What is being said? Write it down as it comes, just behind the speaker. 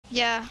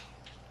Yeah.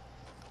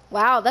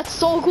 Wow, that's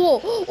so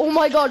cool. Oh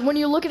my god, when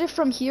you look at it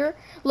from here,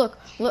 look,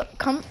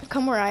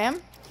 come where I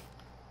am.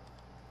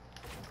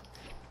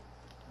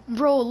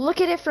 Bro,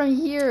 look at it from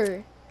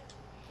here.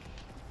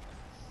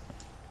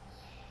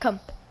 Come.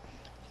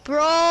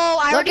 Bro,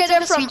 I Look already at took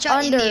it a from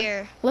screenshot in under.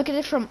 here. Look at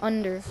it from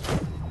under.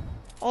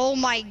 Oh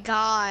my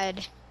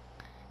god.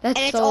 That's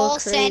And it's so all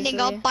crazy.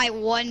 standing up by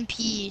one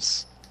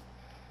piece.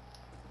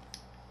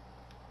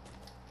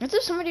 What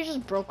if somebody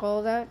just broke all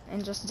of that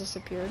and just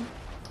disappeared?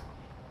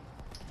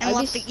 And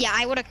left the, yeah,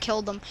 I would have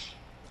killed them.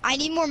 I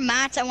need more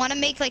mats. I want to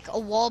make like a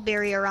wall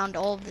barrier around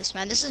all of this,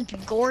 man. This is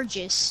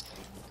gorgeous.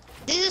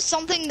 This is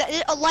something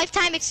that a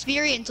lifetime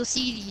experience will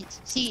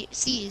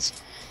sees.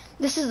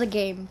 This is the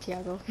game,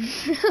 Tiago.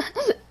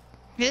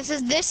 This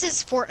is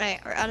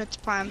Fortnite or at its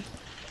prime.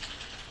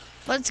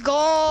 Let's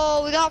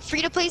go. We got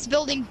free to place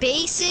building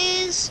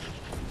bases.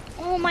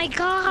 Oh my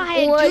god.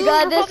 Oh my dude,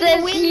 god, we're this probably gonna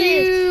is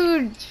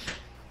win huge.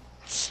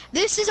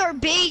 This is our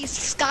base,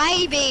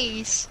 sky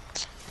base.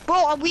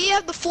 Bro, we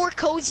have the 4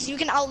 codes. You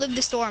can outlive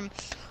the storm.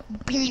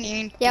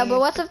 Yeah, but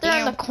what if they're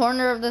in the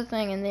corner of the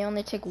thing and they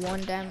only take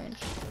 1 damage?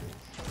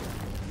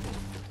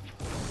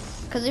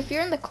 Because if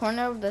you're in the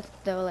corner of the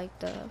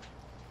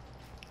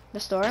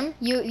storm,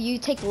 you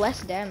take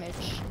less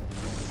damage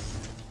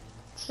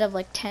instead of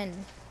like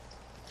 10.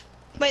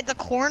 Wait, the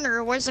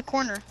corner? Where's the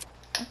corner?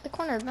 At the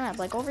corner of the map,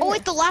 like over Oh here.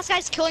 wait, the last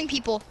guy's killing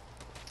people.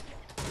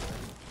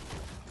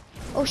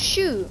 Oh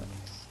shoot!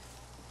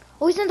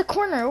 Oh, he's in the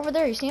corner over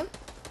there. You see him?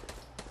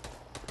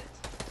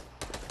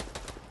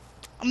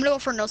 I'm gonna go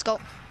for a no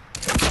scope.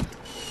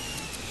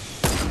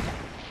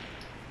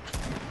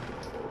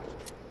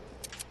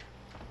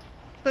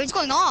 But he's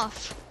going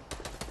off.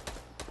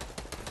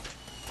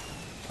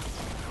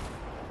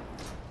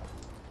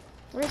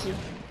 Where is he?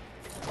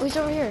 Oh, he's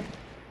over here.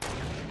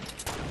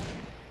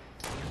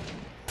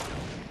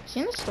 Is he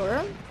in the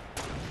storeroom?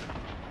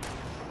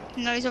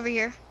 No, he's over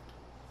here.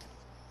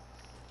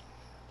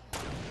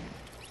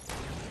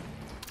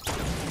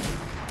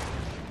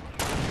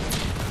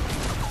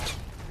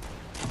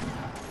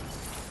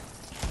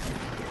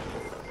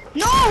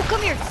 No,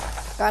 come here.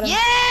 Got him.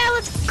 Yeah,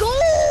 let's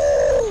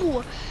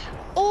go.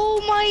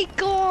 Oh my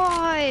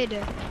god.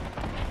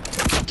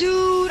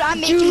 Dude, I'm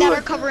making that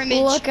our cover image.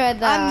 Look at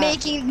that.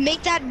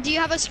 Make that. Do you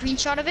have a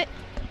screenshot of it?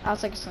 I'll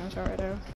take a screenshot right there.